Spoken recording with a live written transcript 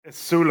It's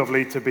so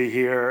lovely to be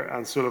here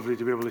and so lovely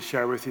to be able to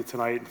share with you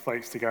tonight. And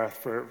thanks to Gareth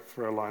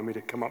for allowing me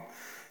to come up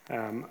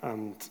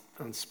and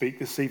speak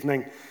this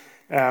evening.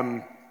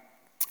 I'm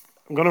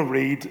going to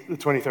read the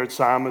 23rd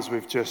Psalm as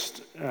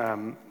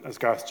as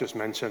Gareth just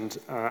mentioned,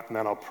 and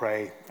then I'll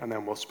pray, and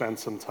then we'll spend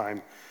some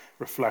time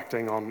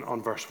reflecting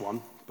on verse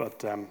 1.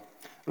 But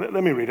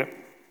let me read it.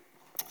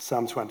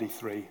 Psalm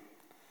 23.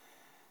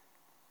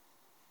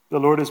 The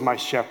Lord is my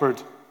shepherd.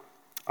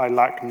 I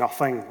lack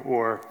nothing,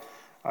 or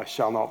I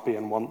shall not be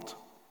in want.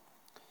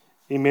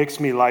 He makes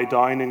me lie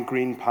down in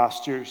green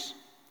pastures.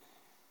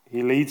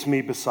 He leads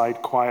me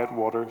beside quiet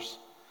waters.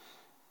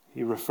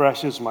 He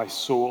refreshes my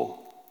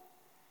soul.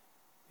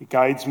 He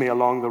guides me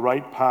along the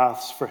right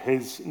paths for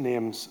his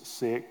name's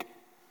sake.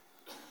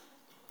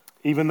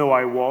 Even though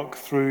I walk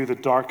through the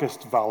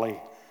darkest valley,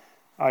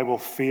 I will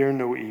fear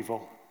no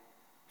evil,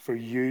 for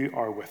you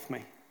are with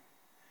me.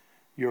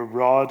 Your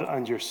rod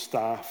and your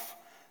staff,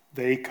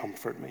 they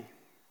comfort me.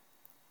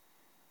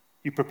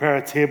 You prepare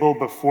a table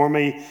before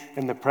me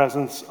in the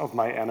presence of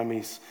my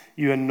enemies.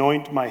 You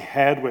anoint my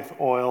head with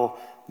oil.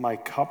 My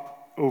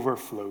cup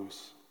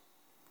overflows.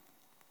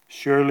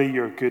 Surely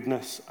your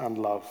goodness and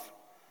love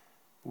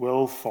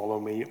will follow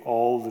me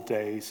all the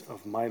days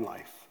of my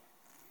life,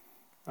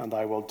 and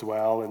I will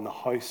dwell in the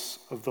house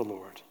of the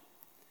Lord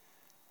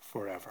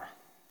forever.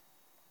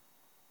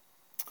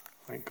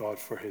 Thank God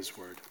for his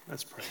word.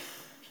 Let's pray.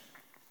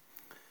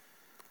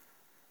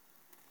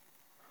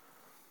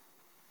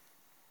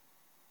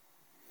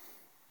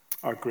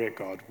 Our great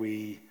God,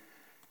 we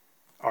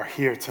are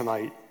here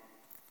tonight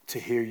to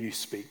hear you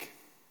speak.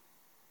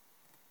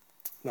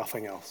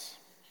 Nothing else.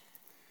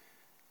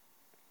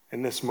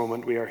 In this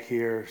moment, we are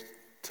here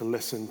to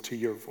listen to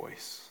your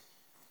voice.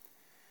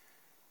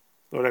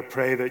 Lord, I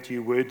pray that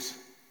you would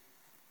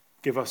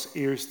give us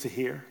ears to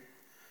hear.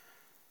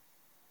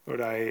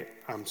 Lord, I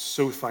am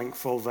so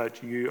thankful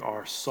that you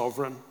are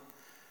sovereign,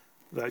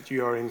 that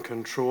you are in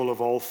control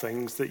of all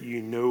things, that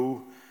you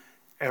know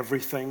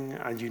everything,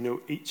 and you know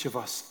each of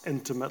us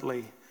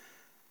intimately,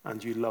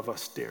 and you love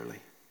us dearly.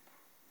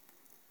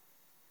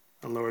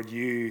 And Lord,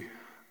 you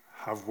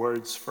have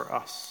words for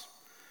us,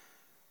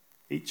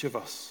 each of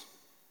us,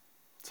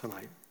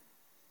 tonight.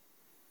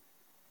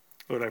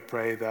 Lord, I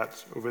pray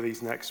that over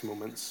these next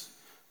moments,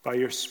 by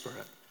your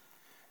Spirit,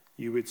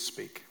 you would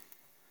speak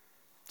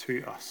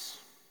to us.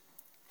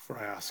 For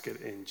I ask it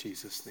in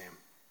Jesus' name.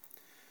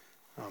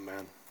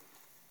 Amen.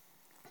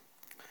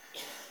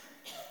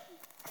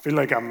 I feel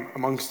like I'm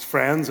amongst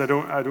friends. I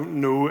don't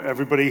know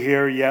everybody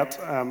here yet.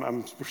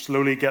 We're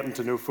slowly getting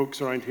to know folks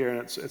around here, and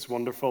it's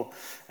wonderful.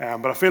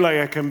 But I feel like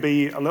I can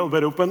be a little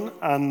bit open,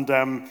 and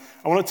I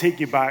want to take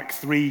you back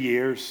 3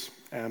 years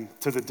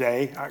to the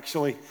day,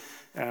 actually.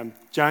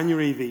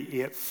 January the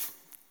 8th,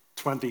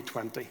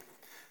 2020.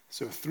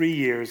 So 3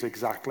 years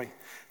exactly.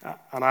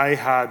 And I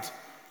had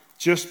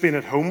just been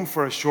at home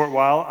for a short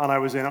while, and I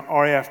was in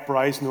RAF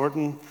Bryce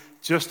Norton,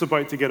 just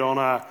about to get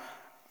on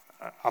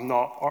I'm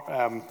not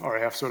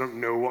RAF, so I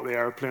don't know what the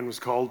airplane was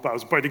called, but I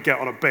was about to get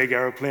on a big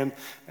airplane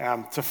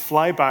to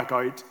fly back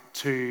out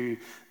to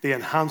the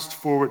Enhanced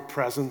Forward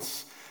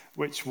Presence,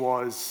 which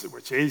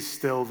is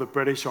still the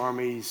British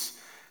Army's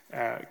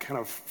kind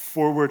of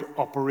forward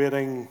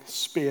operating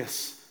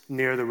space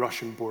near the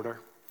Russian border.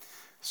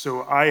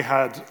 So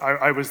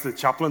I was the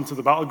chaplain to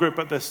the battle group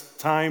at this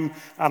time,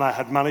 and I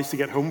had managed to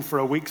get home for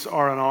a week's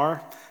R&R.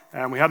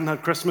 We hadn't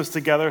had Christmas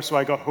together, so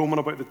I got home on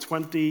about the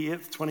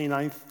 28th,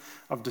 29th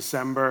of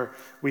December.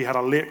 We had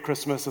a late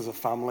Christmas as a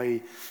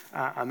family,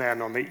 and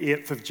then on the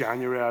 8th of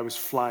January, I was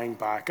flying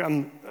back.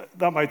 And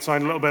that might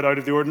sound a little bit out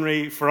of the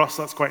ordinary. For us,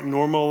 that's quite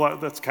normal.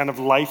 That's kind of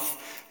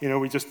life. You know,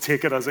 we just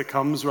take it as it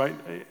comes, right?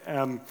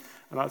 And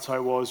that's how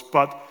it was.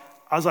 But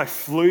as I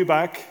flew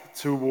back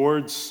into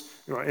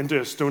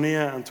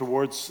Estonia and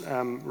towards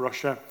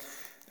Russia,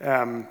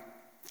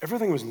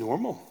 everything was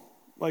normal.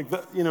 Like,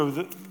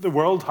 the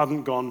world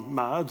hadn't gone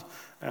mad.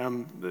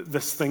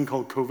 This thing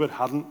called COVID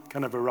hadn't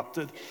kind of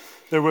erupted.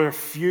 There were a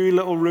few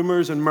little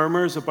rumors and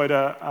murmurs about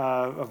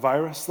a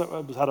virus that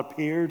had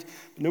appeared,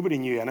 but nobody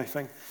knew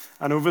anything.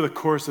 And over the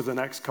course of the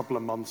next couple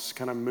of months,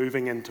 kind of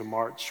moving into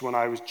March, when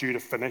I was due to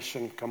finish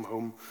and come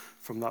home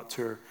from that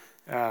tour,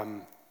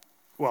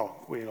 we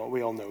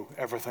all know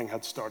everything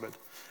had started.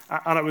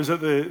 And it was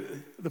at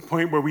the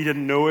point where we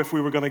didn't know if we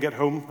were going to get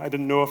home. I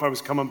didn't know if I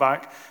was coming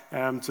back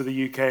to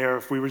the UK or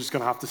if we were just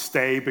going to have to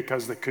stay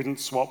because they couldn't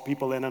swap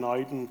people in and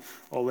out and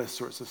all this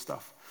sorts of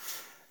stuff.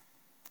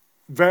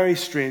 Very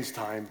strange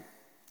time.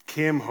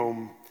 Came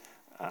home.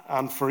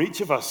 And for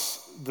each of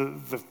us,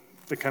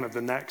 the kind of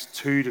the next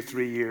 2 to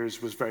 3 years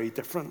was very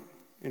different.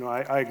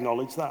 I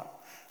acknowledge that.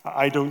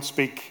 I don't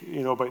speak,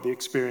 about the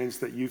experience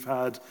that you've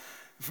had.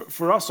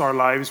 For us, our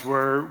lives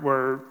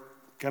were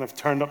kind of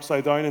turned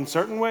upside down in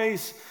certain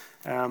ways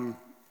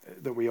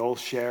that we all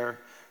share.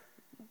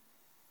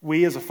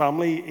 We as a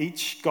family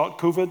each got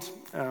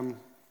COVID,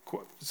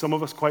 some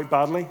of us quite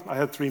badly. I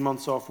had 3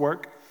 months off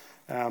work.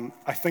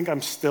 I think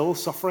I'm still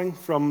suffering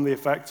from the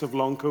effects of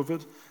long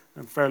COVID.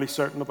 I'm fairly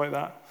certain about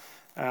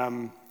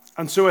that.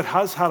 And so it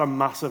has had a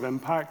massive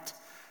impact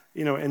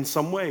in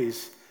some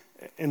ways,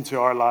 into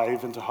our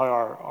life, into how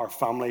our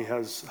family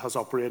has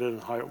operated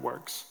and how it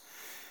works.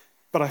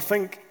 But I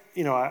think,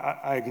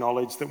 I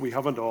acknowledge that we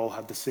haven't all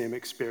had the same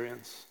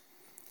experience.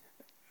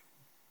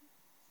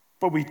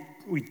 But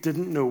we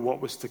didn't know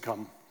what was to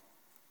come.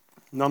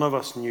 None of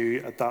us knew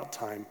at that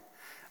time.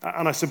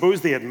 And I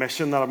suppose the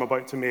admission that I'm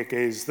about to make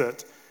is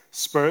that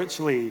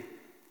spiritually,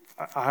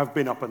 I have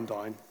been up and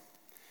down.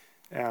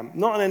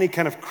 Not in any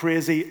kind of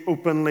crazy,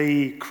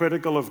 openly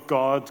critical of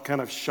God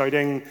kind of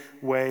shouting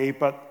way,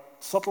 but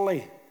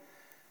subtly.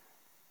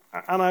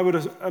 And I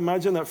would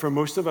imagine that for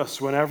most of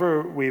us,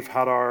 whenever we've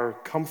had our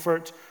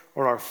comfort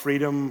or our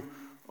freedom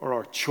or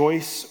our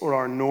choice or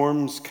our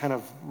norms kind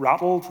of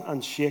rattled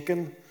and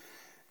shaken,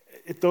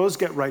 it does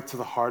get right to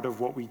the heart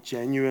of what we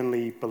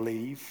genuinely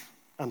believe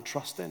and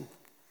trust in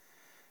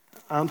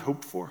and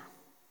hope for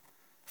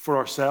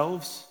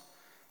ourselves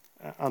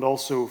and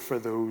also for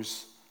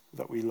those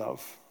that we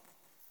love.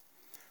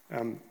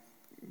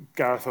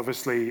 Gareth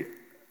obviously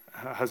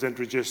has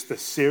introduced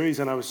this series,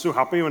 and I was so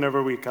happy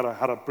whenever we kind of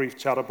had a brief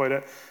chat about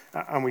it,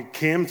 and we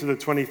came to the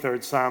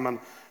 23rd Psalm,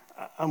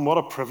 and what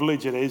a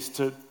privilege it is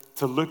to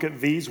look at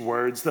these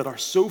words that are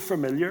so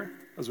familiar,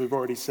 as we've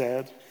already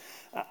said,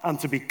 and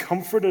to be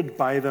comforted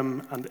by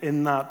them, and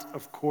in that,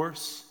 of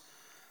course,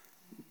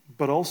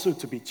 but also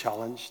to be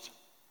challenged.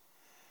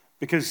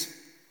 Because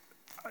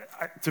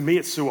to me,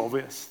 it's so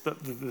obvious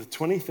that the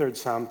 23rd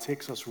Psalm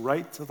takes us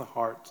right to the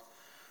heart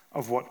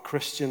of what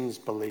Christians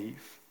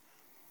believe.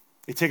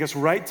 They take us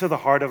right to the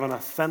heart of an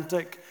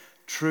authentic,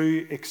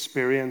 true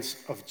experience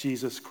of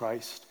Jesus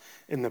Christ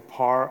in the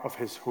power of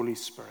his Holy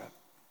Spirit.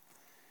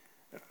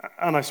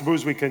 And I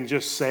suppose we can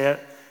just say it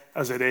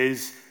as it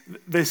is.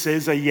 This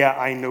is a "yeah,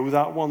 I know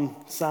that one"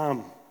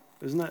 psalm,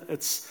 isn't it?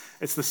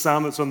 It's the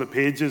psalm that's on the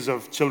pages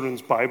of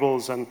children's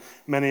Bibles, and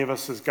many of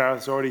us, as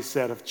Gareth's already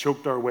said, have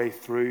choked our way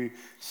through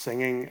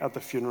singing at the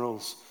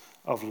funerals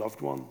of loved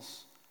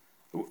ones.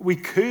 We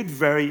could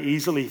very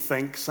easily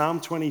think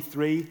Psalm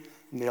 23,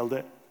 nailed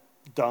it,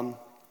 done,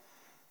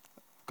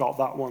 got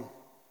that one.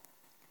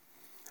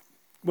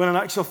 When in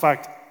actual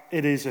fact,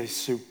 it is a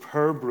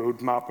superb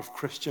roadmap of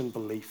Christian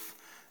belief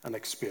and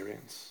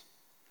experience.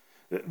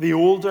 The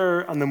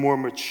older and the more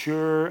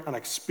mature and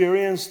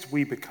experienced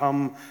we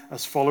become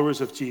as followers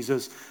of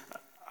Jesus,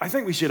 I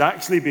think we should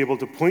actually be able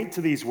to point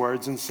to these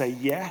words and say,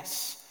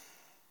 yes,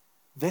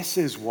 this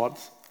is what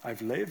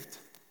I've lived.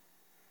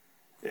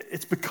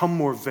 It's become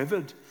more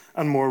vivid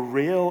and more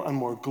real and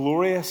more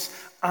glorious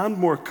and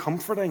more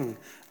comforting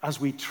as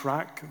we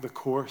track the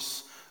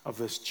course of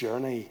this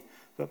journey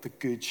that the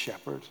Good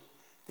Shepherd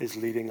is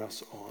leading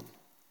us on.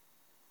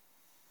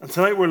 And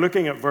tonight we're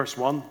looking at verse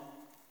 1.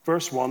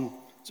 Verse 1,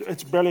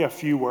 it's barely a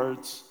few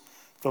words.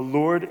 The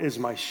Lord is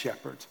my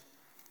shepherd.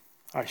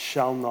 I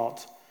shall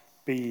not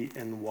be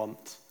in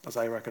want, as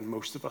I reckon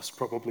most of us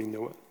probably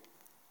know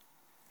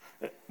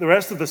it. The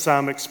rest of the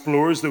psalm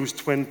explores those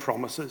twin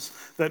promises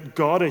that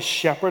God is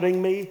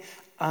shepherding me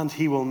and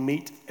he will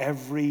meet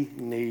every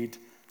need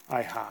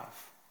I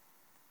have.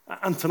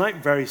 And tonight,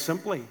 very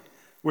simply,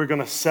 we're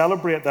going to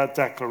celebrate that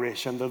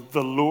declaration that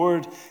the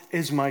Lord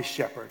is my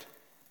shepherd.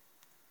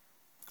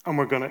 And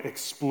we're going to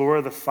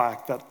explore the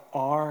fact that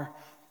hour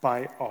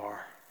by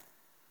hour,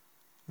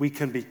 we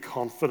can be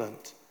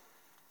confident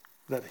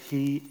that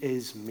he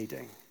is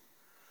meeting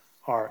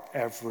our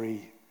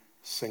every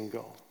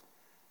single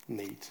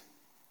need.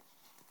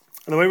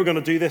 And the way we're going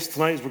to do this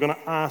tonight is we're going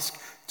to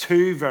ask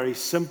two very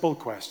simple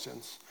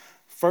questions.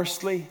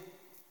 Firstly,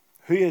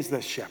 who is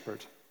this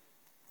shepherd?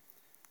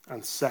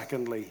 And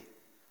secondly,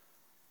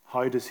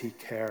 how does he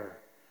care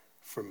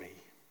for me?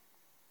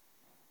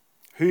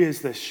 Who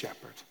is this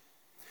shepherd?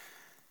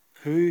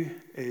 Who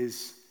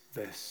is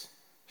this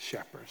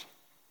shepherd?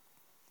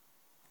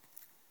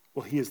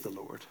 Well, he is the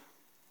Lord.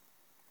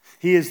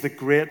 He is the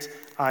great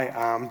I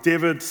am.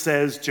 David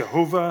says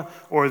Jehovah,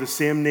 or the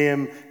same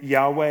name,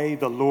 Yahweh,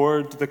 the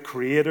Lord, the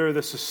creator,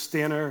 the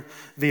sustainer,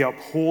 the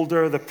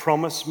upholder, the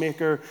promise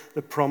maker,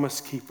 the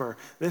promise keeper.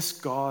 This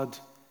God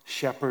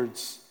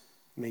shepherds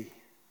me.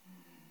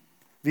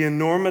 The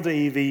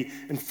enormity, the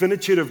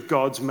infinitude of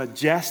God's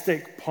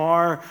majestic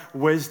power,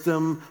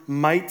 wisdom,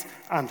 might,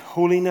 and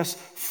holiness,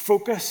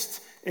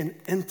 focused in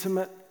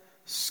intimate,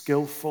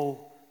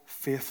 skillful,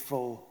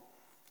 faithful,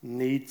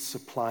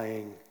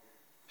 need-supplying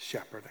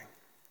shepherding.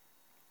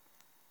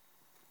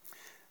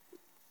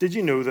 Did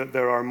you know that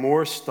there are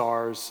more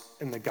stars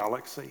in the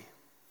galaxy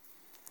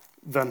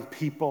than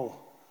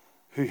people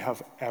who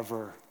have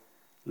ever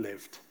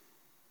lived?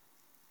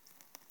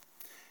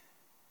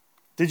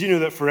 Did you know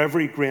that for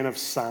every grain of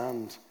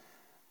sand,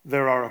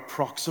 there are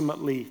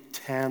approximately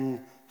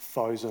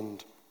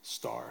 10,000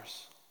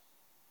 stars?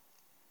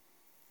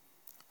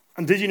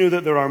 And did you know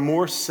that there are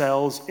more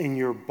cells in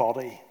your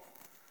body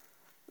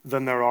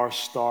than there are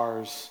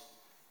stars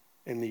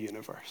in the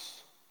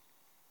universe?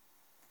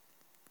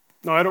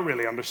 Now, I don't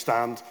really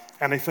understand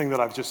anything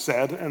that I've just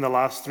said in the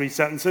last 3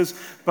 sentences,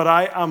 but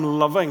I am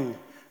loving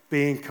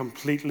being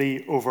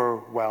completely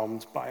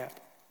overwhelmed by it.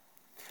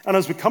 And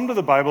as we come to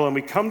the Bible and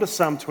we come to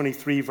Psalm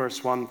 23,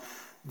 verse 1,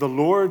 The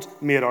Lord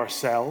made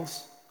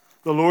ourselves.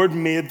 The Lord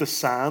made the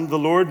sand. The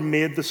Lord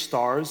made the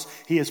stars.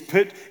 He has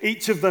put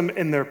each of them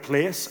in their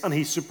place, and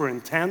he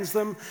superintends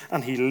them,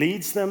 and he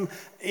leads them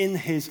in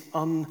his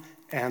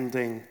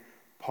unending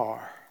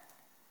power.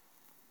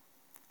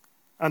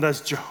 And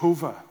as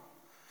Jehovah,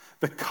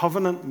 the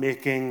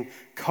covenant-making,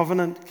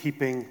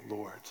 covenant-keeping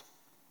Lord,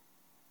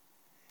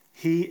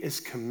 he is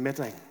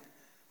committing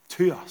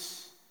to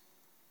us,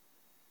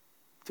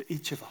 to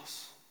each of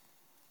us,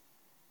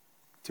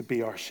 to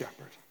be our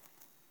shepherd.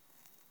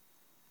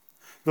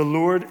 The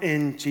Lord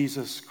in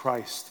Jesus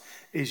Christ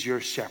is your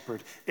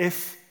shepherd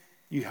if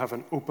you have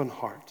an open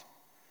heart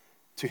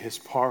to his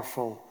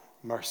powerful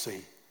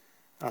mercy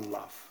and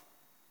love.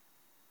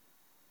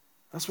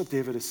 That's what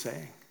David is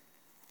saying.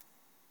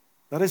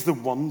 That is the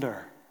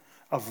wonder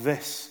of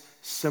this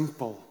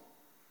simple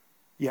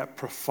yet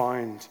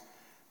profound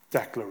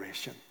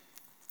declaration.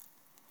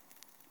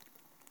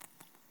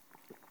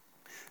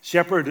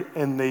 Shepherd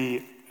in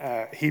the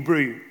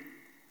Hebrew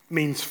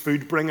means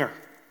food bringer,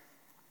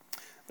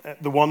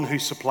 the one who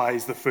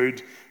supplies the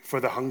food for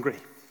the hungry.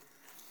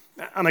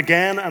 And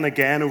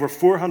again, over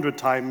 400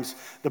 times,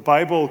 the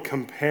Bible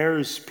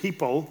compares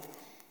people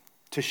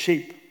to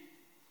sheep.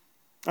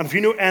 And if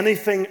you know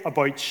anything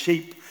about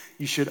sheep,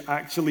 you should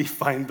actually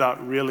find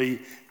that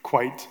really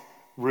quite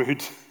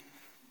rude.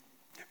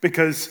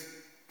 Because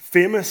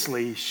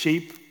famously,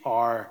 sheep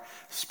are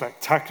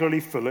spectacularly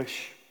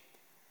foolish,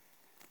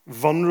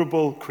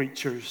 vulnerable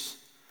creatures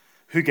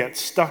who get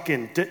stuck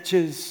in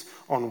ditches,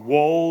 on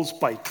walls,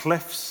 by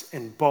cliffs,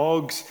 in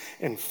bogs,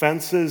 in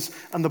fences.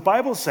 And the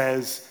Bible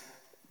says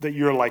that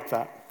you're like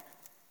that.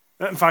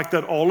 In fact,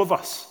 that all of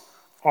us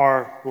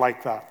are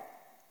like that.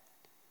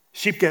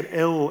 Sheep get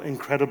ill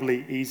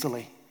incredibly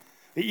easily.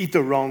 They eat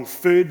the wrong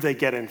food, they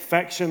get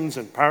infections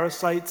and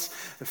parasites,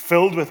 they're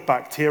filled with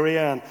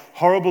bacteria and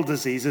horrible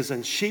diseases,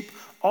 and sheep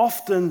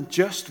often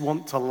just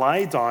want to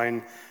lie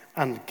down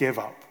and give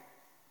up.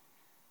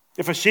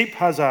 If a sheep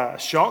has a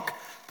shock,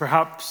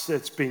 perhaps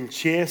it's been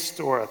chased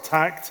or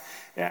attacked,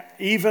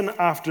 even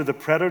after the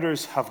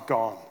predators have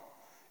gone,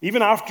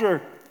 even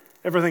after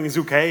everything is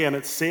okay and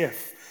it's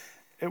safe,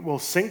 it will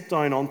sink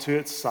down onto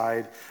its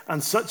side,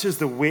 and such is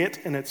the weight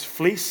in its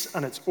fleece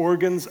and its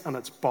organs and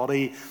its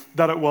body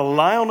that it will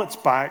lie on its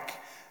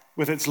back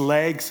with its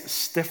legs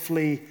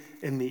stiffly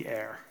in the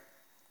air.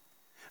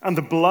 And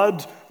the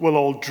blood will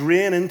all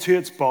drain into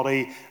its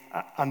body,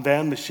 and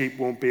then the sheep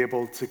won't be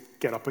able to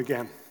get up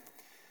again,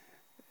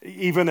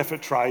 even if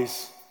it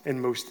tries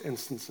in most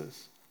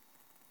instances.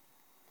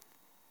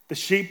 The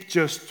sheep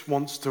just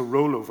wants to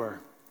roll over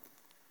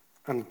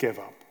and give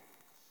up.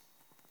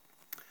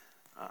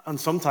 And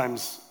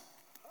sometimes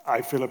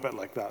I feel a bit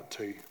like that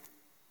too.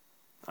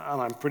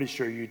 And I'm pretty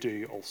sure you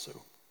do also.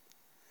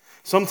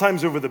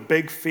 Sometimes over the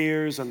big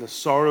fears and the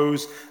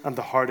sorrows and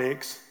the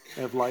heartaches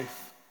of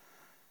life,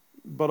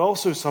 but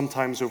also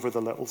sometimes over the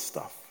little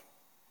stuff.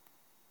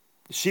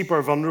 The sheep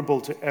are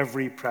vulnerable to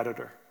every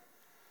predator.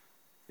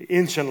 The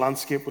ancient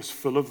landscape was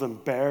full of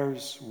them: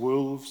 bears,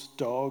 wolves,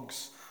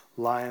 dogs,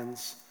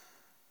 lions.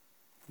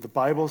 The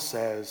Bible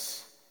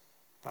says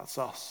that's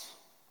us.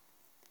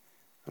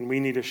 And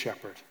we need a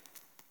shepherd.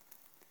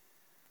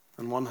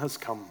 And one has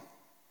come,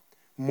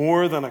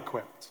 more than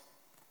equipped,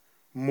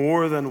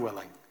 more than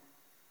willing,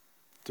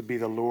 to be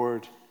the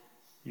Lord,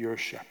 your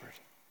shepherd.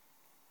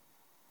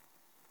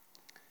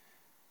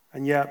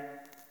 And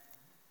yet,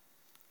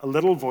 a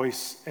little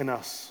voice in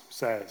us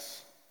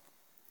says,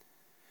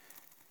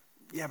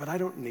 yeah, but I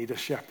don't need a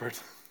shepherd.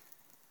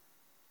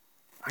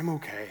 I'm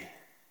okay.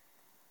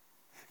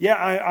 Yeah,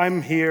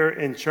 I'm here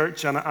in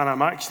church, and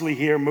I'm actually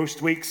here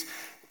most weeks,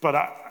 but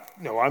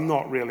I'm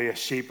not really a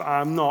sheep.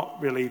 I'm not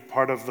really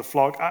part of the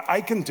flock.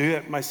 I can do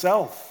it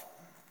myself.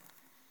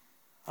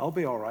 I'll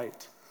be all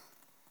right.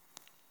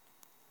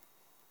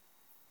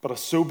 But a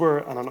sober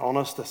and an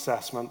honest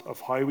assessment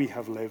of how we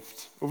have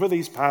lived over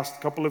these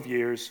past couple of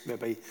years,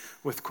 maybe,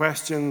 with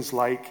questions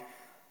like,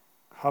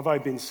 have I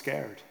been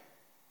scared?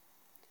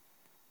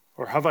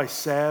 Or have I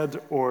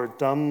said or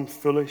done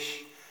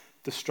foolish,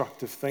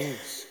 destructive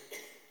things?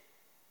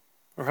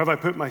 Or have I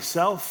put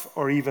myself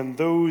or even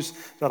those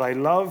that I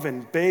love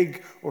in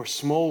big or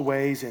small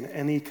ways in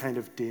any kind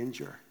of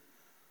danger?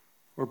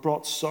 Or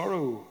brought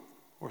sorrow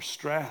or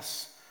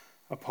stress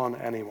upon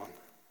anyone?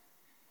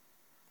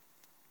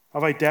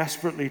 Have I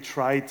desperately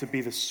tried to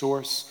be the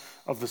source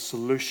of the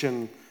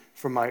solution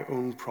for my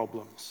own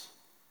problems?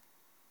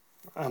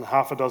 And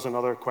half a dozen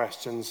other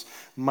questions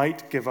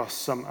might give us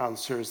some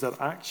answers that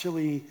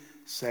actually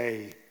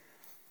say,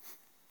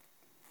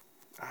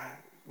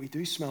 we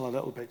do smell a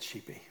little bit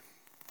sheepy.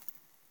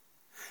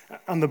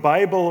 And the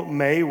Bible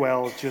may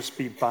well just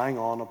be bang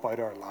on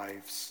about our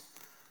lives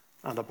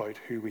and about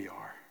who we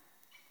are.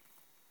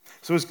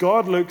 So as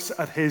God looks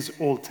at his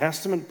Old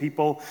Testament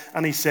people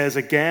and he says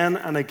again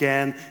and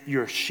again,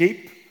 you're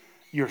sheep,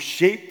 you're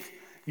sheep,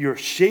 you're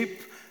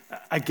sheep,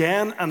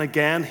 again and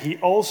again, he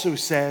also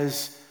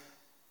says,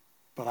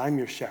 but I'm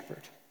your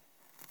shepherd.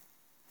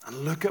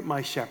 And look at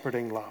my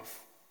shepherding love.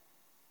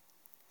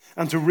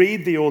 And to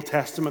read the Old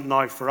Testament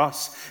now for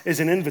us is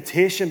an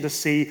invitation to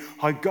see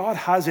how God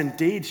has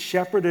indeed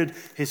shepherded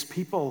his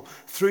people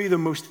through the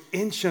most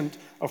ancient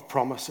of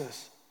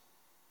promises.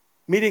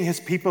 Meeting his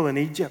people in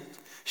Egypt,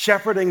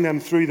 shepherding them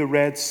through the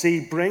Red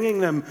Sea, bringing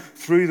them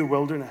through the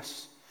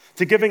wilderness,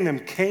 to giving them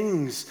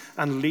kings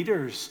and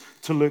leaders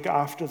to look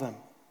after them.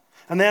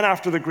 And then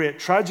after the great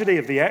tragedy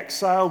of the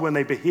exile, when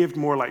they behaved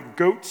more like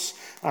goats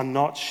and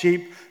not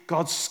sheep,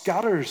 God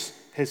scatters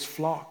his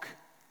flock.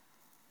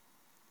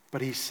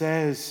 But he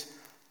says,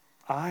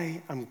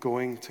 I am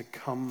going to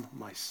come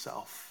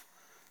myself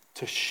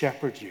to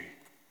shepherd you,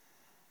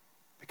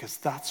 because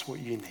that's what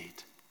you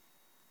need.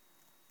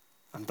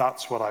 And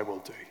that's what I will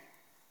do.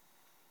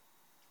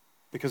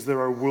 Because there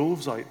are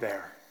wolves out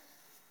there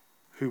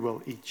who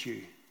will eat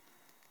you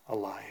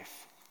alive.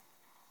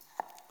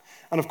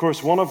 And of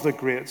course, one of the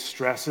great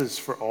stresses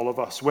for all of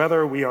us,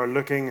 whether we are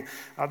looking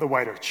at the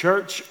wider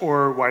church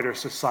or wider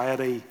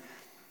society,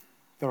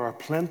 there are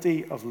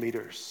plenty of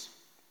leaders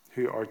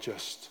who are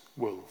just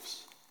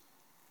wolves.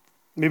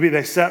 Maybe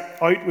they set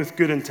out with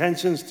good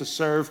intentions to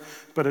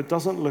serve, but it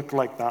doesn't look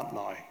like that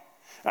now.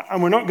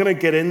 And we're not going to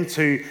get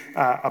into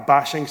a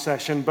bashing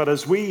session, but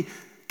as we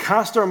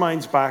cast our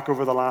minds back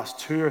over the last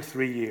 2 or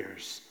 3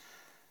 years,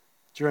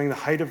 during the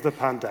height of the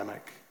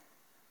pandemic,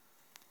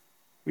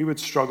 we would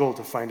struggle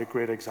to find a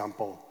great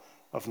example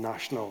of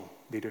national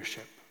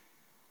leadership,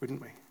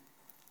 wouldn't we?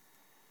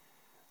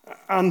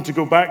 And to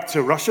go back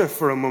to Russia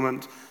for a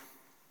moment,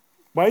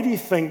 why do you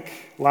think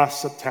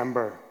last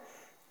September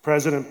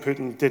President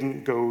Putin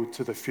didn't go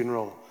to the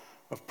funeral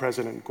of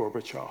President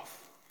Gorbachev?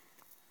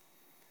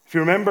 If you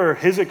remember,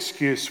 his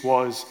excuse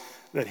was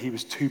that he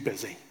was too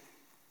busy.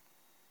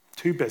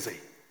 Too busy.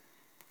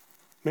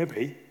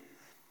 Maybe.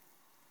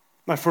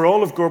 Now, for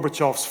all of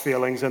Gorbachev's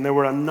failings, and there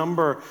were a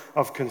number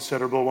of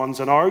considerable ones,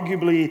 and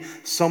arguably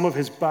some of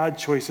his bad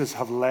choices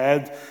have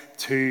led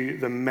to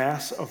the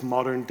mess of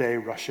modern-day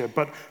Russia,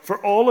 but for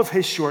all of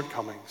his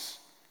shortcomings,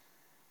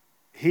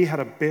 he had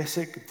a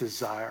basic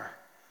desire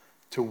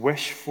to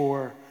wish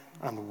for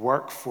and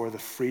work for the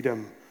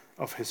freedom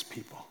of his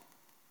people.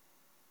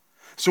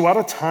 So at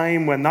a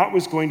time when that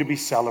was going to be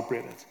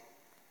celebrated,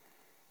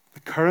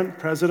 the current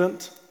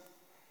president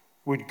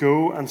would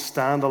go and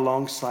stand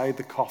alongside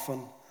the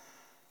coffin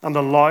and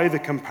allow the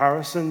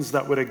comparisons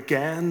that would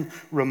again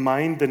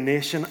remind the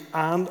nation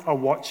and a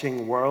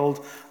watching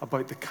world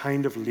about the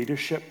kind of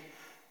leadership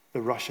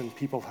the Russian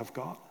people have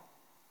got.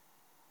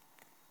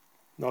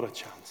 Not a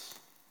chance.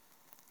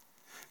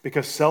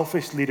 Because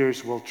selfish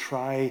leaders will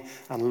try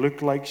and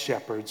look like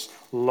shepherds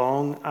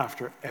long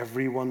after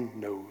everyone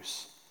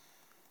knows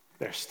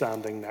they're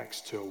standing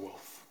next to a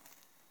wolf.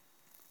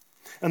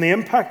 And the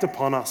impact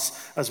upon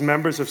us as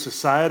members of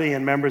society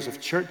and members of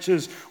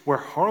churches where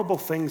horrible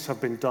things have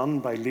been done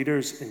by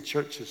leaders in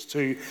churches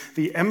too,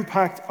 the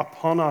impact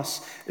upon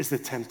us is the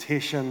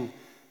temptation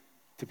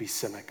to be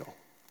cynical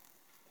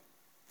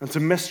and to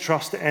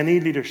mistrust any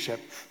leadership,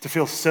 to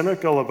feel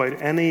cynical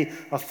about any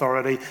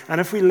authority.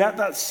 And if we let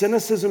that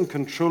cynicism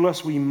control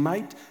us, we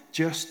might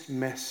just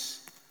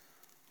miss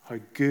how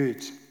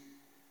good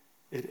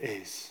it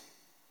is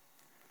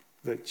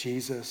that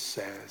Jesus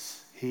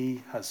says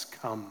he has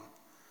come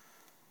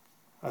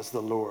as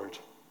the Lord,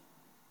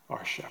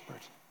 our shepherd.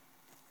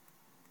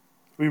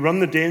 We run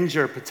the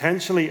danger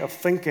potentially of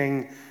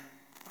thinking,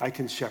 I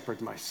can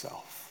shepherd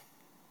myself.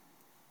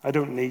 I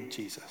don't need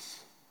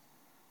Jesus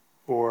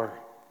or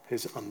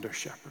his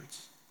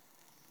under-shepherds.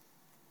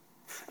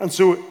 And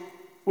so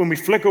when we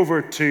flick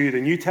over to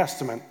the New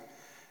Testament,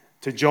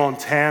 to John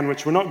 10,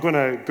 which we're not going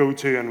to go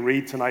to and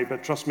read tonight,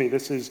 but trust me,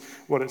 this is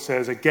what it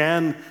says.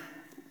 Again,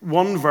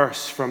 one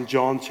verse from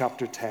John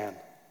chapter 10.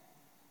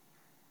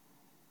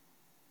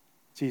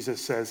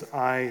 Jesus says,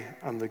 I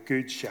am the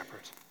good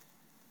shepherd.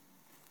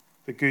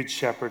 The good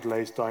shepherd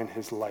lays down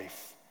his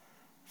life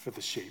for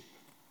the sheep.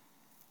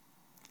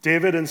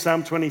 David in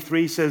Psalm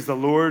 23 says, the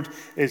Lord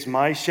is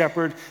my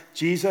shepherd.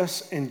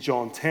 Jesus in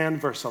John 10,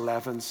 verse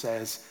 11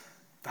 says,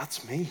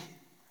 that's me.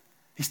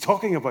 He's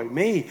talking about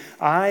me.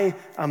 I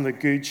am the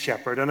good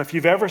shepherd. And if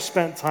you've ever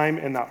spent time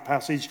in that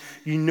passage,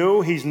 you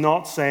know he's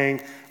not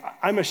saying,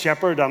 I'm a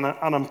shepherd and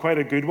I'm quite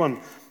a good one,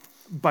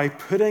 by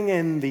putting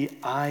in the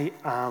I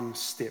am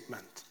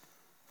statement.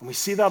 And we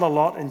see that a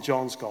lot in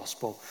John's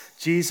gospel.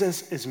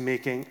 Jesus is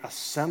making a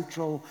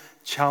central,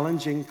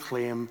 challenging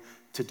claim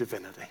to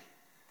divinity.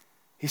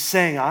 He's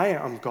saying, I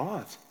am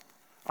God.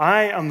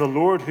 I am the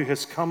Lord who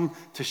has come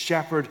to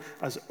shepherd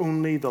as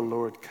only the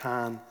Lord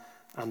can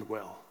and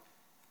will.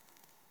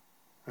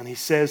 And he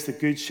says the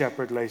good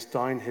shepherd lays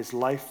down his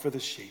life for the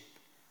sheep.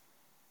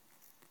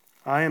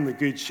 I am the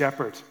good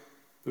shepherd.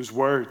 Those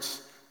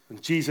words,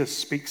 when Jesus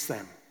speaks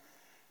them,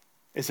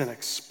 is an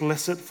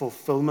explicit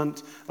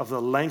fulfillment of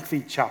the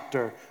lengthy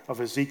chapter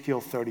of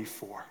Ezekiel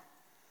 34,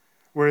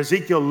 where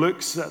Ezekiel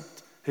looks at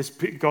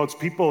God's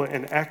people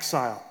in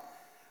exile,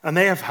 and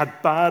they have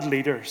had bad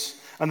leaders,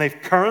 and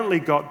they've currently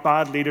got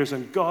bad leaders,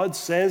 and God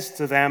says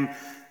to them,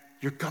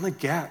 you're going to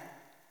get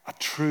a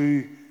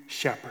true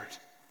shepherd.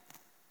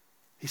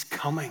 He's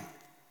coming.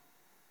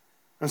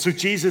 And so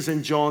Jesus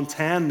in John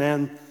 10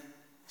 then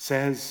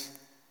says,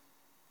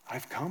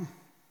 I've come.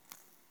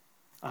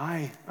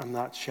 I am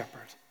that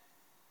shepherd,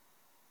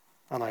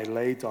 and I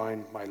lay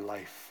down my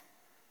life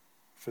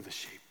for the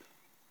sheep.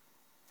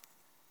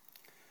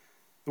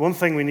 The one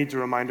thing we need to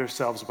remind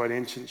ourselves about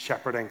ancient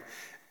shepherding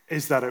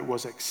is that it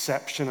was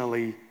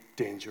exceptionally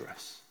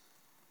dangerous.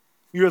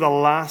 You're the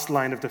last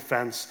line of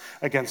defense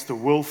against the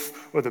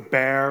wolf or the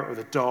bear or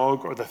the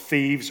dog or the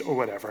thieves or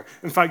whatever.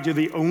 In fact, you're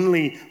the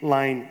only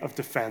line of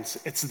defense.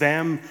 It's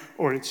them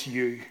or it's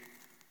you.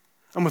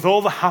 And with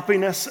all the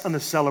happiness and the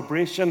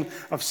celebration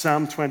of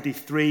Psalm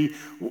 23,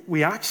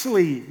 we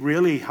actually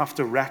really have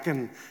to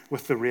reckon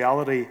with the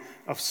reality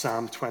of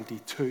Psalm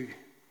 22.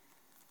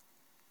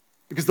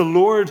 Because the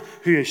Lord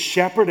who is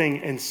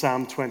shepherding in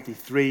Psalm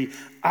 23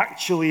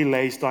 actually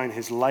lays down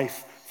his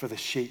life for the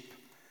sheep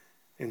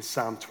in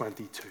Psalm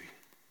 22.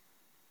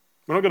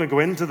 We're not going to go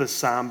into the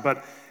psalm,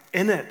 but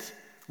in it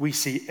we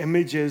see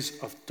images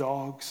of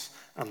dogs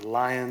and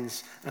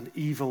lions and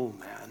evil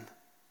men.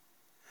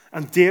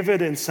 And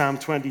David in Psalm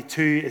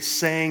 22 is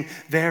saying,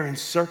 they're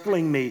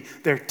encircling me,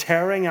 they're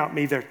tearing at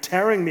me, they're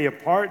tearing me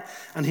apart.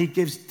 And he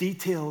gives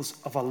details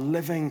of a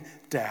living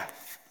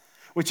death,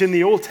 which in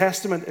the Old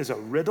Testament is a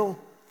riddle,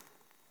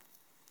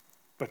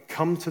 but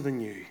come to the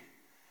New.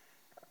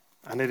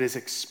 And it is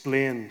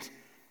explained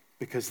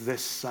because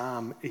this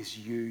psalm is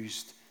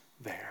used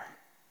there.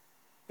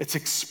 It's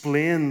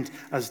explained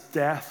as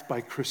death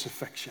by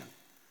crucifixion.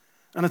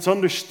 And it's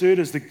understood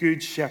as the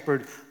good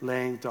shepherd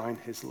laying down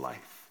his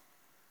life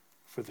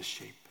for the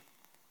sheep.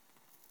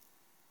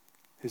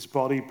 His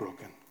body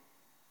broken,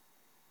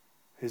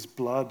 his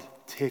blood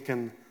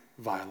taken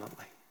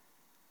violently.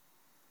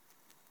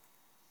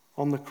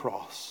 On the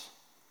cross,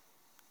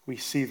 we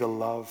see the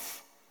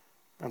love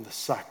and the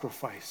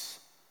sacrifice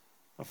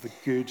of the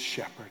good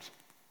shepherd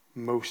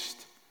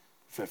most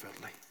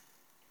vividly.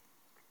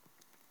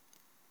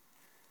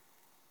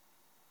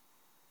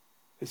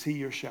 Is he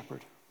your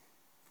shepherd?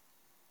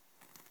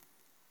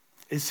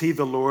 Is he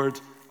the Lord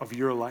of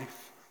your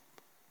life?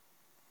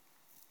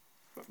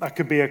 That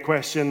could be a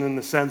question in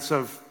the sense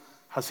of,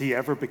 has he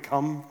ever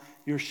become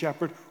your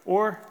shepherd?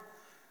 Or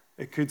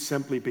it could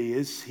simply be,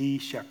 is he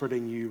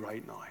shepherding you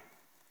right now?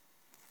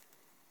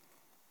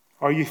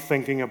 Are you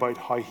thinking about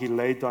how he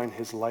laid down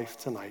his life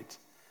tonight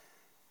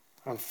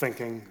and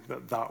thinking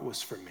that that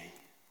was for me?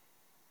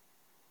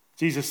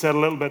 Jesus said a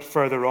little bit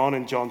further on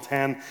in John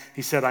 10,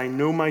 he said, I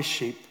know my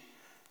sheep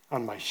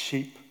and my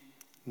sheep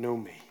know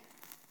me.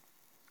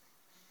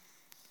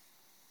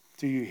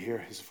 Do you hear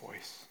his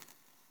voice?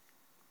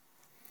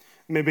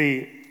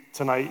 Maybe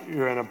tonight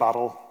you're in a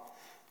battle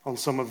on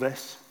some of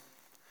this.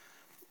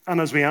 And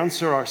as we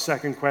answer our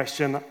second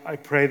question, I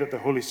pray that the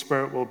Holy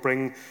Spirit will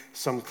bring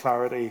some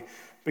clarity,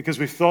 because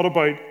we've thought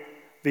about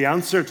the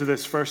answer to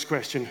this first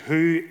question,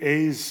 who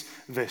is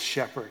this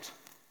shepherd?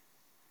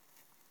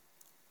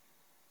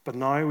 But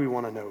now we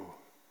want to know,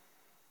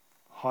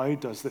 how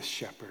does this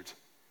shepherd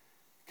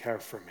care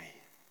for me?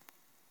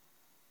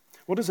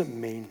 What does it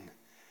mean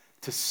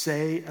to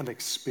say and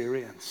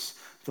experience,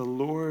 the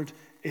Lord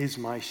is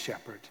my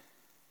shepherd,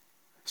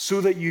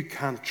 so that you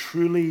can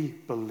truly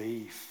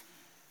believe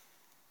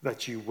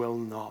that you will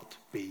not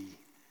be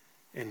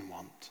in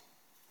want?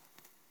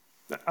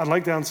 I'd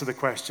like to answer the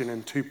question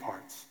in two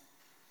parts.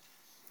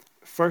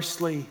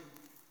 Firstly,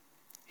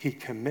 he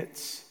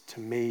commits to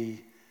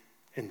me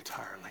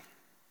entirely.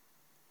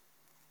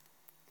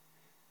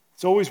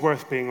 It's always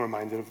worth being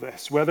reminded of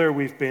this, whether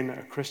we've been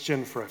a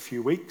Christian for a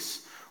few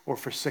weeks or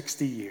for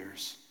 60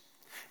 years.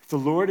 If the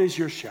Lord is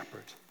your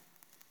shepherd,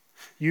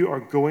 you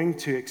are going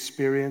to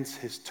experience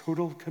his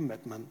total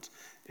commitment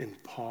in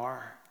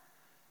power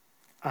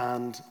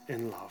and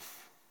in love.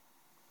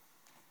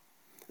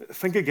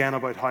 Think again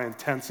about how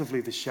intensively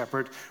the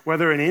shepherd,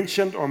 whether in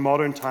ancient or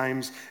modern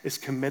times, is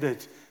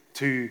committed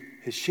to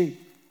his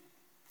sheep.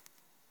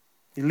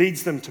 He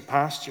leads them to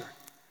pasture.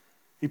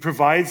 He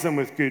provides them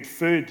with good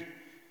food.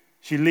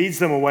 She leads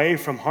them away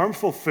from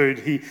harmful food.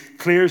 He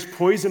clears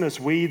poisonous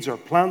weeds or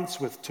plants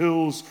with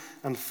tools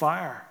and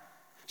fire.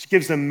 She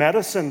gives them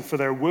medicine for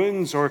their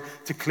wounds or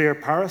to clear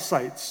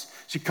parasites.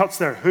 She cuts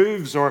their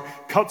hooves or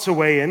cuts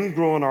away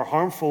ingrown or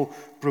harmful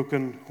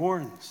broken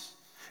horns.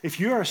 If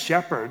you are a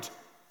shepherd,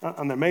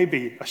 and there may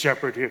be a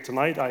shepherd here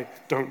tonight, I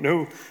don't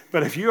know,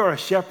 but if you are a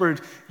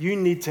shepherd, you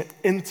need to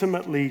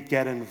intimately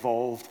get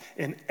involved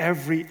in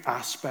every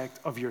aspect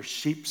of your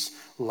sheep's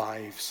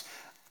lives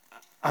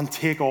and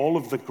take all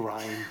of the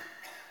grime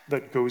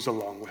that goes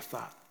along with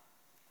that.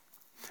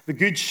 The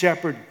good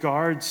shepherd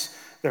guards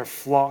their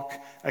flock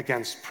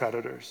against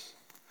predators.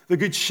 The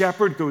good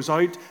shepherd goes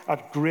out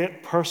at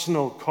great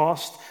personal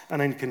cost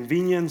and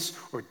inconvenience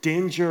or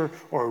danger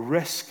or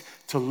risk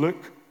to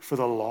look for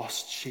the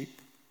lost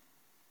sheep.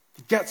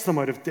 He gets them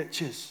out of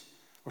ditches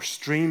or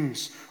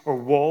streams or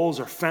walls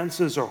or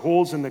fences or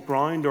holes in the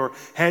ground or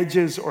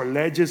hedges or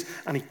ledges,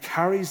 and he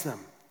carries them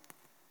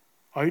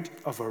out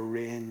of a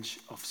range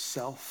of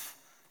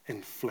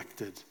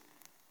self-inflicted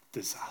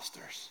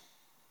disasters.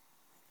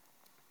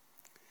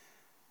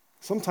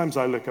 Sometimes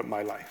I look at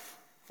my life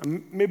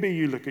And maybe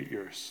you look at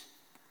yours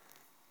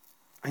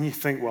and you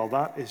think, well,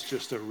 that is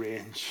just a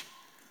range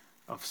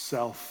of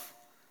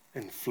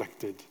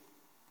self-inflicted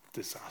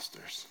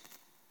disasters.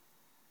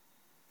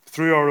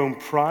 Through our own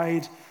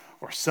pride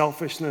or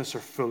selfishness or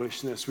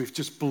foolishness, we've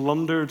just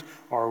blundered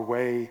our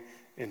way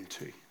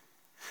into.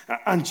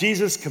 And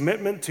Jesus'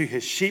 commitment to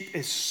his sheep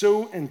is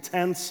so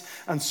intense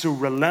and so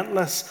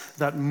relentless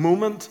that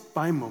moment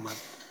by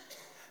moment,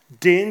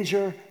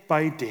 danger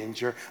by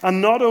danger, and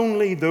not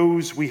only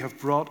those we have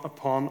brought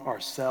upon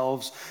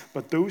ourselves,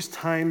 but those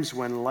times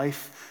when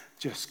life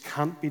just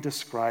can't be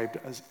described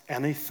as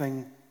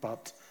anything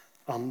but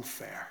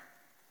unfair.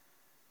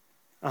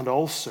 And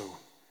also,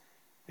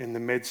 in the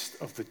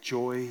midst of the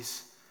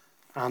joys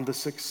and the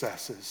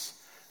successes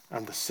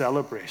and the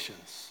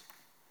celebrations,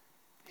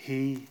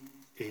 he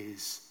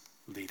is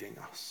leading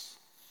us.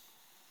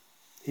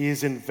 He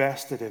is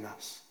invested in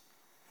us.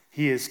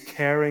 He is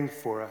caring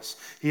for us.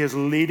 He is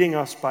leading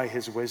us by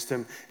his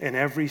wisdom in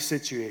every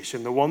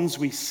situation, the ones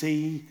we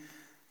see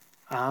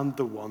and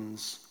the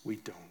ones we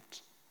don't.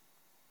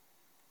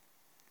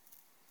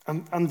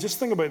 And just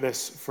think about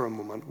this for a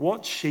moment.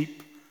 What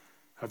sheep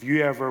have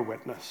you ever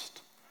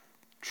witnessed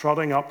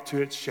trotting up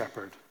to its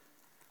shepherd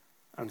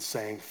and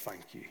saying,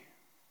 thank you?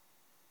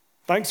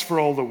 Thanks for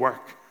all the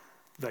work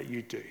that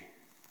you do.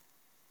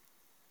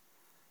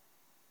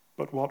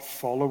 But what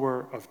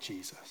follower of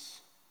Jesus,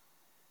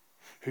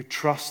 who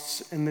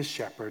trusts in the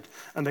shepherd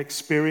and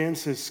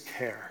experiences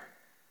care,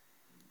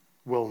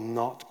 will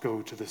not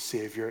go to the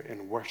Savior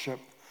in worship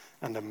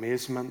and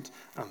amazement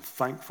and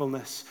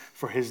thankfulness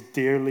for his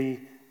dearly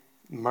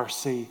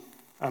mercy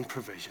and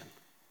provision?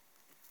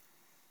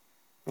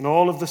 And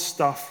all of the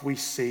stuff we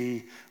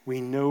see, we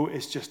know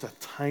is just a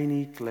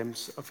tiny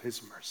glimpse of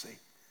his mercy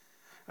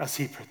as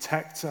he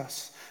protects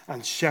us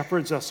and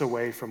shepherds us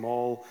away from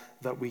all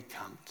that we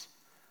can't.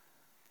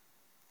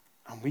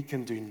 And we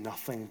can do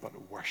nothing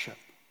but worship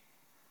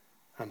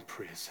and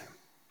praise him.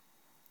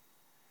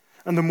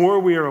 And the more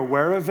we are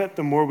aware of it,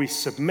 the more we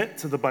submit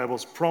to the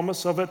Bible's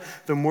promise of it,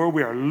 the more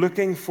we are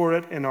looking for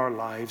it in our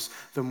lives,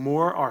 the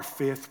more our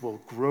faith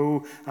will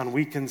grow, and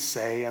we can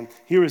say, and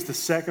here is the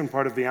second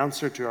part of the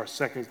answer to our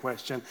second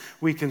question,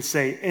 we can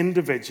say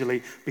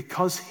individually,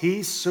 because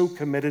he's so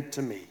committed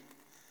to me,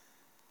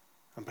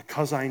 and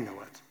because I know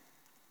it,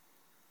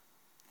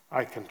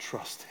 I can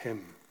trust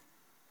him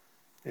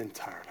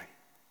entirely.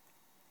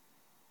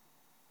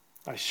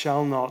 I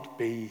shall not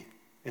be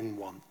in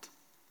want.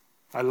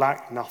 I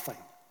lack nothing.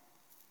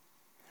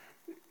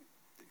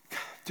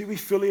 Do we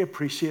fully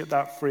appreciate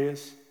that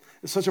phrase?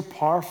 It's such a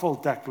powerful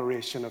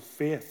declaration of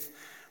faith,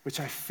 which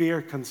I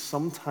fear can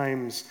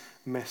sometimes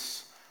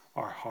miss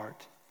our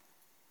heart.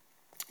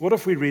 What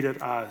if we read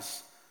it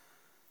as,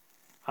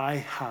 I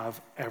have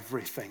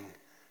everything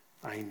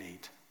I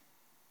need?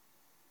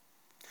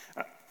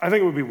 I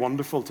think it would be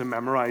wonderful to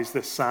memorize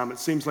this psalm. It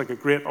seems like a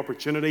great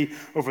opportunity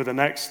over the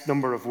next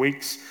number of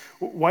weeks.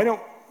 Why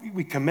don't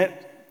we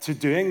commit to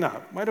doing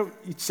that? Why don't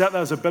you set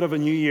that as a bit of a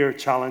New Year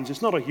challenge?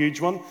 It's not a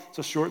huge one. It's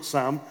a short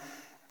psalm.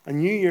 A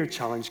New Year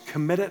challenge.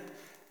 Commit it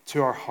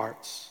to our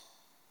hearts.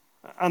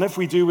 And if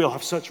we do, we'll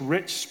have such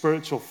rich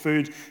spiritual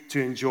food to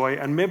enjoy.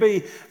 And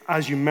maybe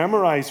as you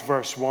memorize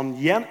verse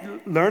 1,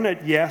 learn it,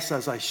 yes,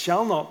 as I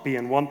shall not be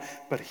in want,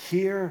 but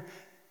hear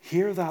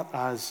that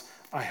as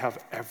I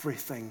have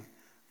everything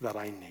that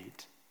I need.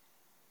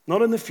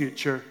 Not in the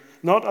future,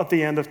 not at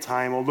the end of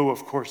time, although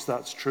of course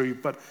that's true,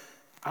 but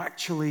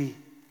actually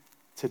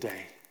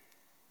today.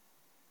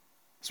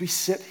 As we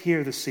sit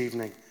here this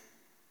evening,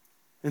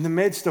 in the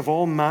midst of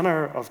all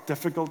manner of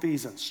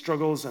difficulties and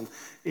struggles and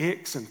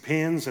aches and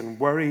pains and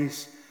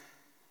worries,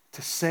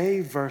 to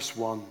say verse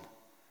 1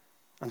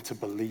 and to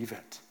believe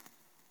it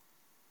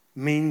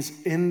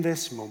means in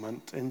this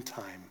moment in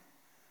time,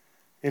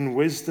 in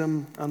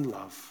wisdom and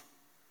love,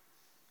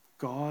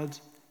 God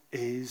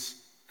is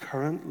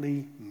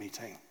currently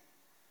meeting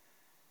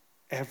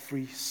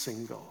every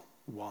single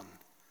one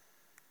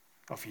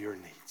of your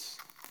needs.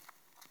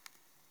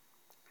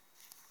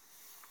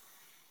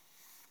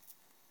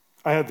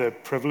 I had the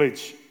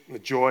privilege, the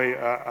joy,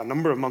 a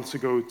number of months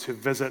ago to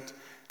visit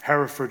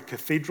Hereford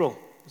Cathedral.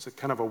 It's a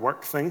kind of a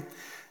work thing.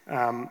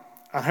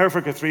 And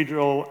Hereford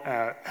Cathedral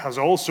has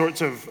all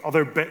sorts of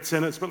other bits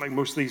in it. It's a bit like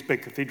most of these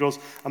big cathedrals.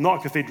 I'm not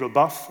a cathedral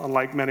buff,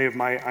 unlike many of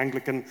my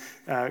Anglican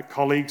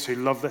colleagues who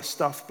love this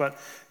stuff. But,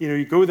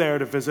 you go there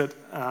to visit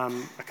a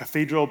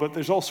cathedral, but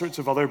there's all sorts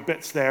of other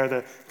bits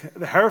there.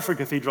 The Hereford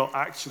Cathedral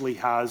actually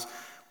has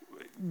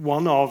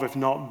one of, if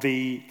not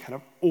the kind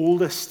of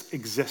oldest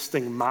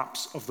existing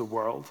maps of the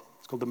world.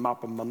 It's called the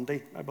Map of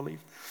Monday, I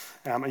believe.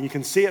 And you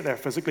can see it there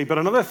physically. But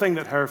another thing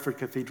that Hereford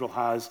Cathedral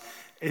has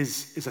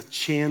is a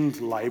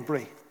chained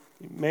library.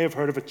 You may have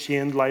heard of a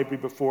chained library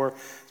before.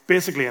 It's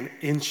basically an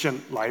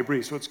ancient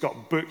library, so it's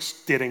got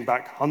books dating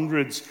back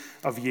hundreds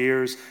of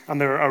years,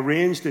 and they're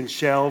arranged in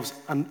shelves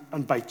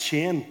and by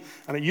chain.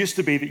 And it used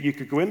to be that you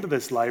could go into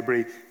this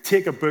library,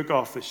 take a book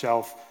off the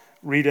shelf,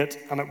 read it,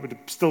 and it would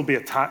still be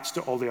attached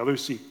to all the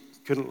others, so you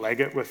couldn't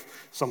leg it with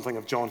something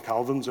of John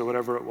Calvin's or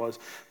whatever it was.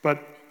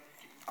 But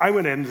I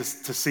went in to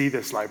see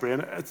this library,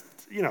 and it's,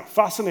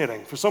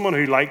 fascinating. For someone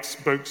who likes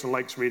books and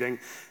likes reading,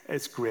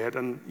 it's great.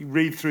 And you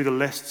read through the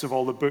lists of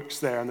all the books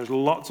there, and there's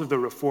lots of the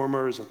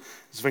Reformers and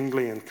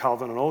Zwingli and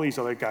Calvin and all these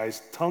other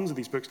guys, tons of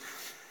these books.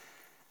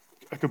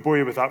 I could bore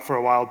you with that for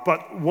a while,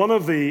 but one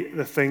of the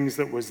things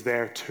that was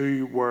there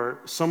too were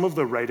some of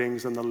the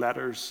writings and the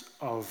letters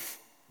of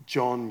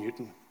John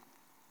Newton,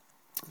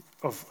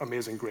 of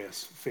Amazing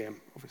Grace fame,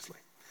 obviously.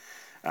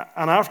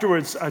 And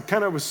afterwards, I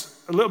kind of was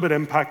a little bit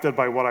impacted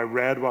by what I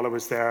read while I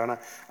was there, and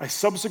I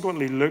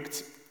subsequently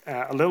looked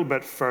a little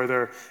bit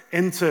further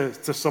into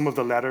some of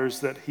the letters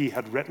that he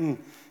had written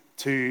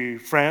to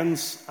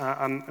friends,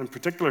 and in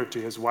particular to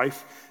his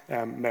wife,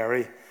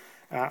 Mary.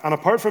 And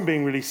apart from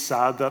being really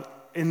sad that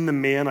in the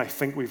main, I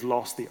think we've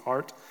lost the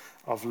art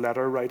of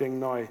letter writing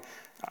now,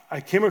 I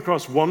came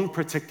across one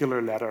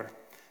particular letter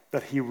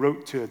that he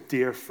wrote to a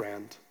dear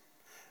friend.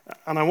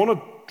 And I want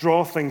to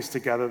draw things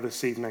together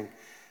this evening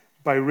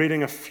by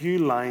reading a few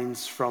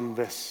lines from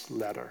this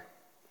letter.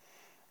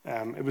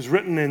 It was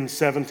written in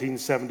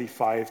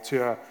 1775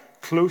 to a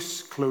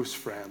close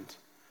friend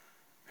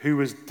who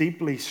was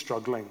deeply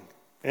struggling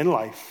in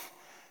life,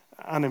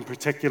 and in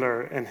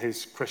particular in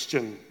his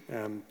Christian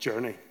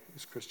journey,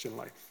 his Christian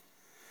life.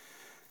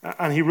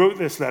 And he wrote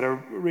this letter,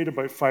 read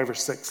about 5 or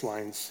 6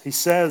 lines. He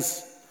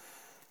says,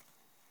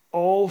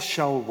 "All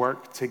shall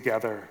work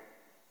together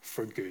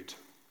for good."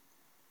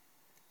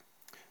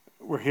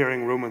 We're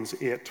hearing Romans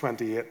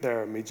 8:28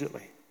 there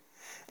immediately.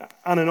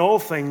 "And in all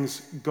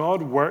things,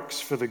 God works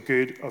for the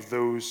good of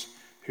those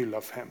who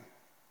love him."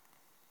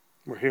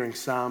 We're hearing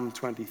Psalm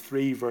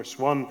 23, verse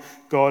 1.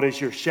 "God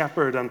is your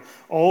shepherd, and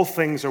all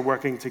things are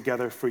working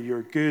together for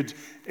your good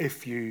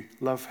if you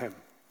love him.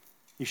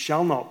 You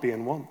shall not be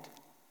in want.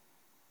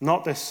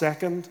 Not this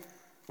second,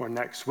 or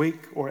next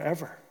week, or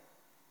ever.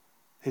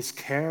 His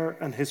care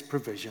and his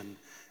provision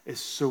is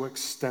so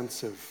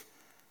extensive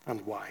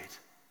and wide."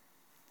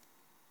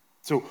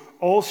 So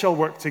all shall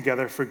work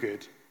together for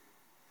good,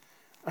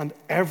 and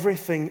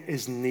everything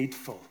is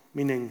needful,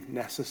 meaning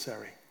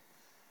necessary,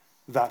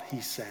 that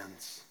he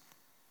sends.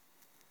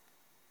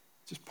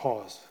 Just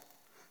pause.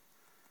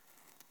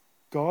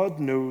 God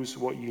knows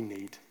what you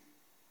need,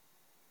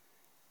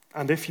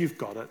 and if you've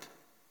got it,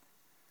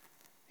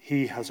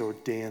 he has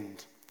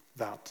ordained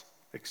that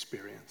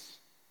experience.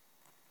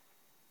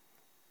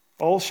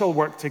 All shall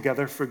work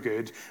together for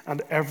good,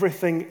 and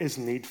everything is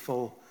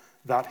needful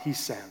that he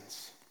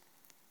sends.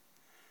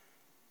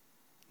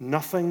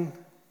 Nothing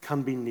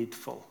can be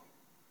needful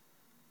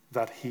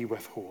that he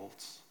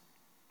withholds.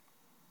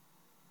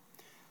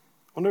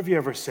 I wonder if you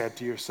ever said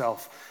to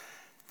yourself,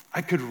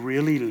 I could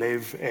really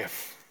live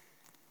if,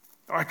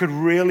 or I could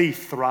really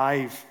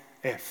thrive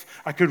if,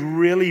 I could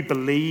really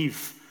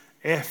believe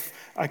if,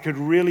 I could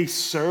really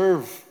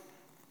serve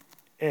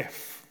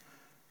if.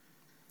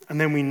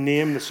 And then we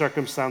name the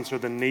circumstance or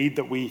the need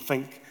that we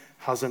think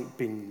hasn't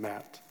been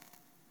met.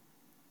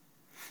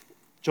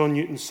 John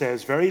Newton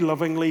says very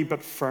lovingly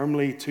but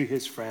firmly to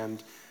his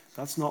friend,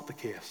 that's not the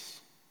case.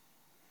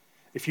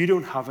 If you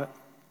don't have it,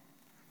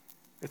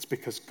 it's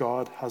because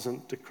God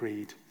hasn't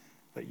decreed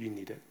that you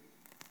need it.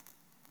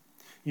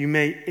 You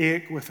may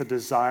ache with a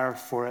desire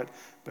for it,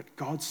 but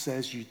God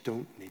says you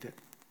don't need it.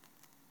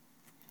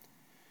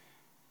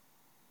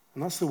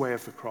 And that's the way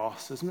of the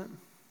cross, isn't it?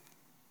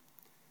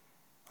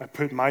 I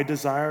put my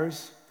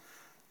desires,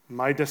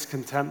 my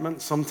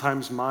discontentment,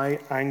 sometimes my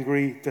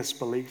angry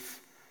disbelief,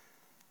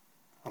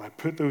 and I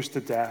put those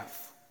to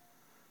death,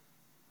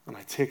 and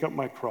I take up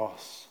my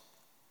cross,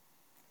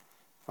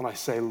 and I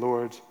say,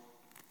 Lord,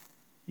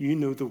 you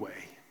know the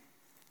way.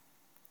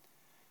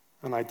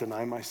 And I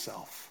deny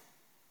myself,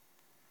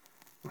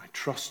 and I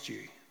trust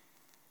you,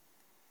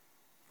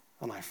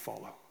 and I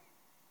follow.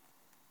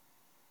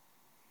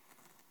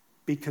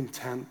 Be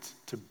content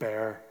to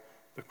bear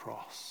the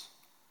cross.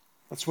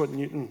 That's what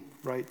Newton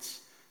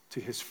writes to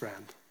his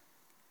friend.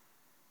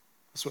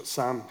 That's what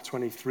Psalm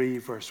 23,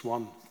 verse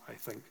 1, I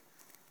think,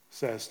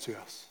 says to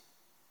us.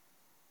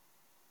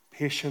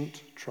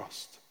 Patient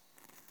trust.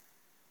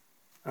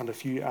 And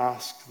if you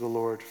ask the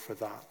Lord for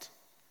that,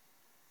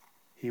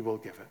 he will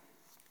give it.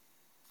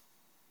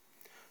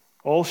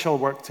 All shall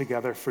work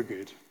together for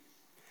good,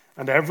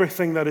 and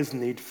everything that is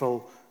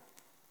needful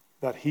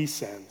that he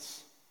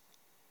sends,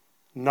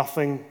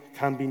 nothing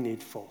can be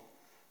needful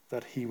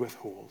that he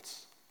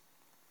withholds.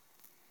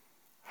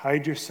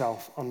 Hide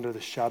yourself under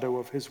the shadow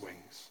of his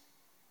wings.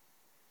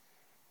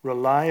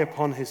 Rely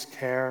upon his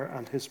care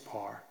and his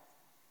power.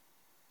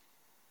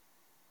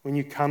 When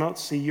you cannot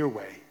see your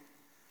way,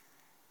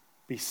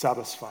 be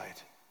satisfied,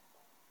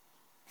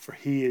 for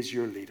he is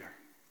your leader,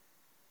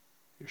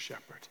 your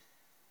shepherd.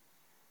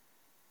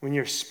 When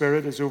your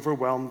spirit is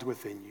overwhelmed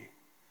within you,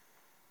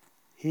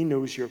 he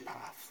knows your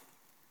path.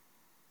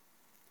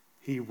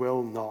 He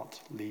will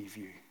not leave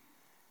you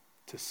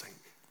to sink.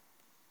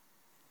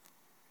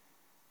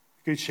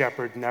 The Good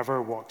Shepherd never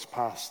walks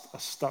past a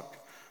stuck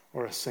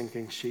or a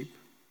sinking sheep.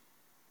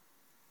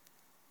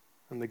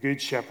 And the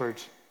Good Shepherd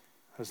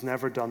has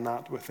never done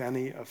that with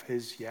any of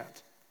his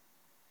yet.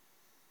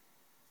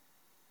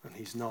 and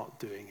he's not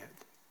doing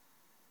it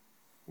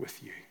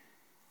with you.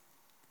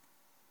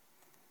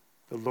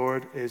 The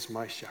Lord is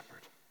my shepherd.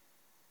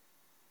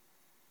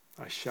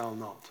 I shall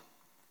not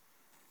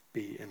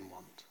be in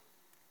want.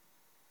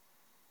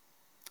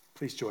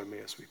 Please join me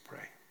as we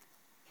pray.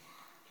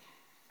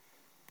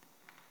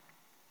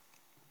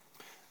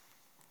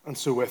 And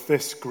so with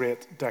this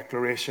great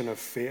declaration of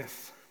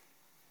faith,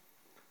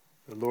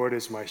 the Lord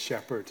is my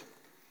shepherd,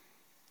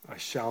 I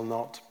shall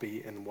not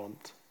be in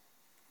want.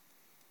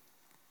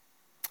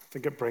 I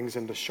think it brings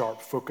into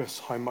sharp focus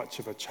how much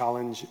of a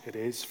challenge it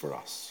is for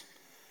us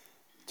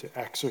to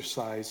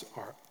exercise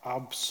our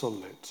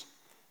absolute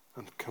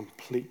and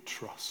complete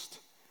trust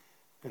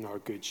in our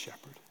Good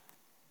Shepherd.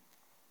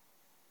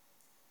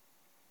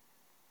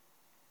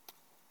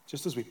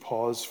 Just as we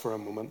pause for a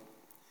moment,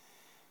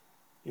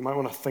 you might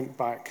want to think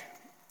back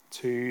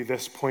to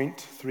this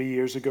point 3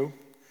 years ago.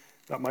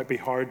 That might be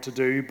hard to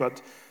do,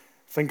 but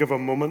think of a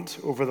moment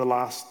over the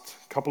last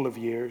couple of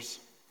years.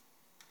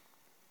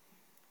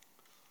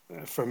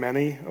 For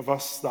many of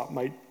us, that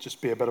might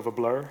just be a bit of a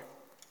blur.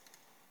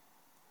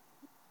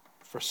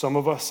 For some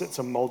of us, it's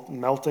a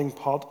melting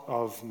pot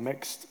of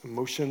mixed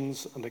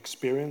emotions and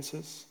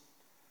experiences.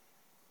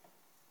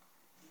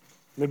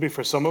 Maybe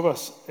for some of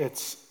us,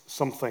 it's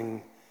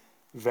something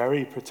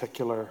very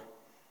particular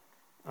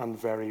and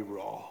very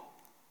raw.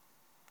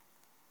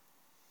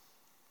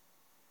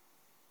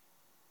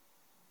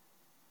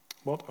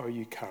 What are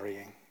you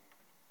carrying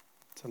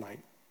tonight?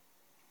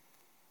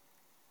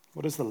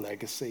 What is the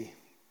legacy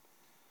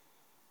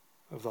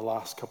of the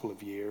last couple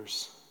of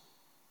years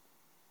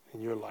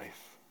in your life?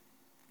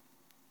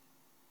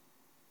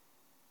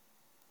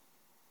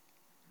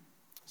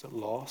 Is it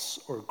loss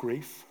or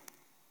grief?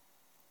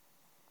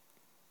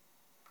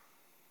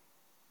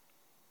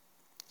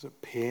 Is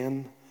it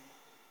pain,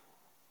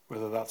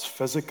 whether that's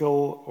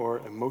physical or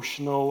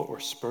emotional or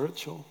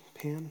spiritual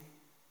pain?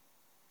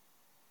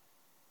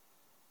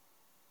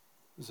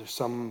 Is there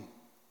some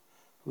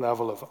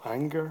level of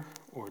anger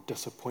or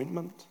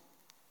disappointment?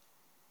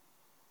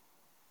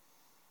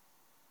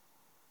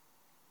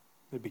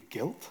 Maybe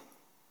guilt?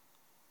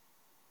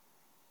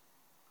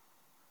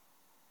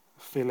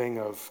 A feeling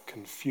of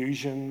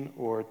confusion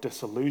or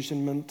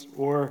disillusionment,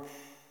 or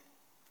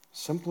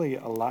simply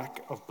a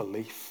lack of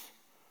belief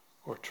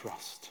or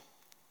trust?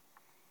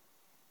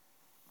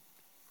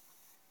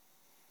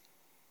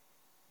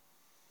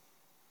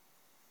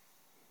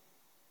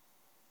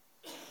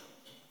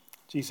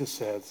 Jesus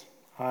said,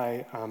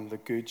 I am the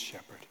good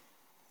shepherd.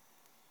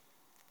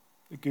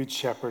 The good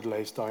shepherd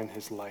lays down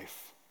his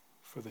life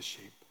for the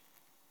sheep.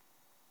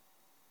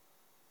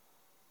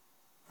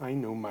 I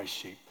know my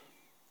sheep,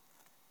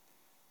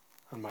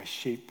 and my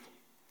sheep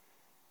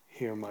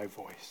hear my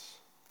voice.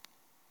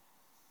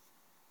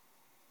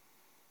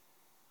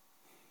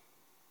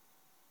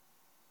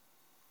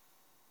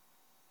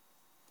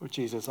 Lord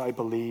Jesus, I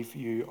believe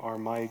you are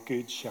my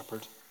good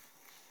shepherd.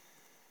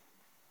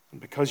 And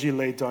because you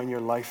laid down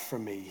your life for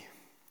me,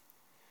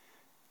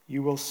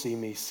 you will see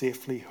me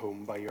safely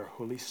home by your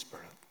Holy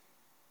Spirit.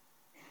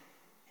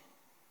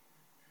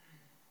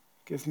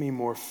 Give me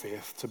more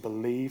faith to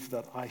believe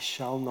that I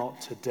shall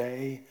not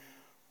today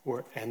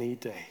or any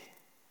day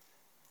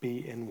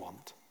be in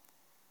want.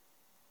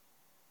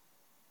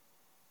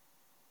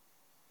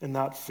 In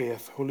that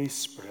faith, Holy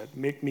Spirit,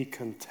 make me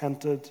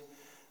contented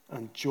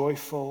and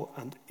joyful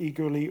and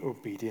eagerly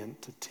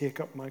obedient to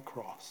take up my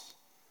cross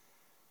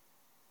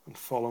and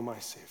follow my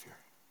Savior.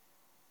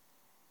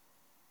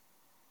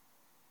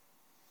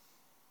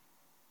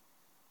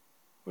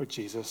 Lord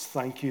Jesus,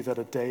 thank you that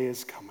a day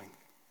is coming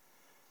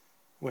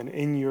when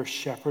in your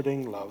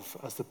shepherding love,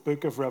 as the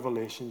book of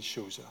Revelation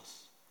shows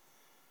us,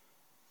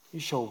 you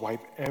shall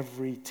wipe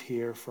every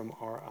tear from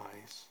our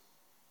eyes.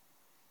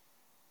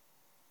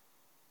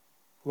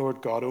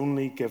 Lord God,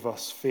 only give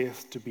us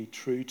faith to be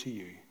true to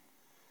you,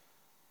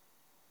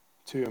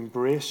 to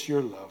embrace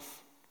your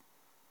love,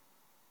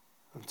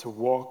 and to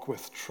walk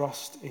with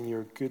trust in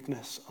your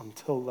goodness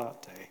until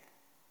that day.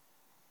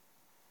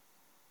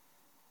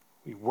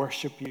 We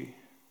worship you.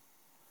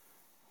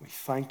 We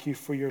thank you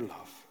for your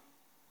love.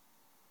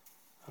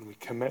 And we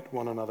commit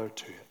one another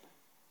to it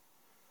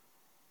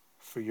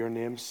for your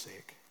name's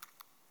sake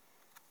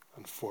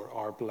and for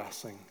our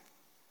blessing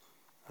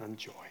and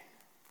joy.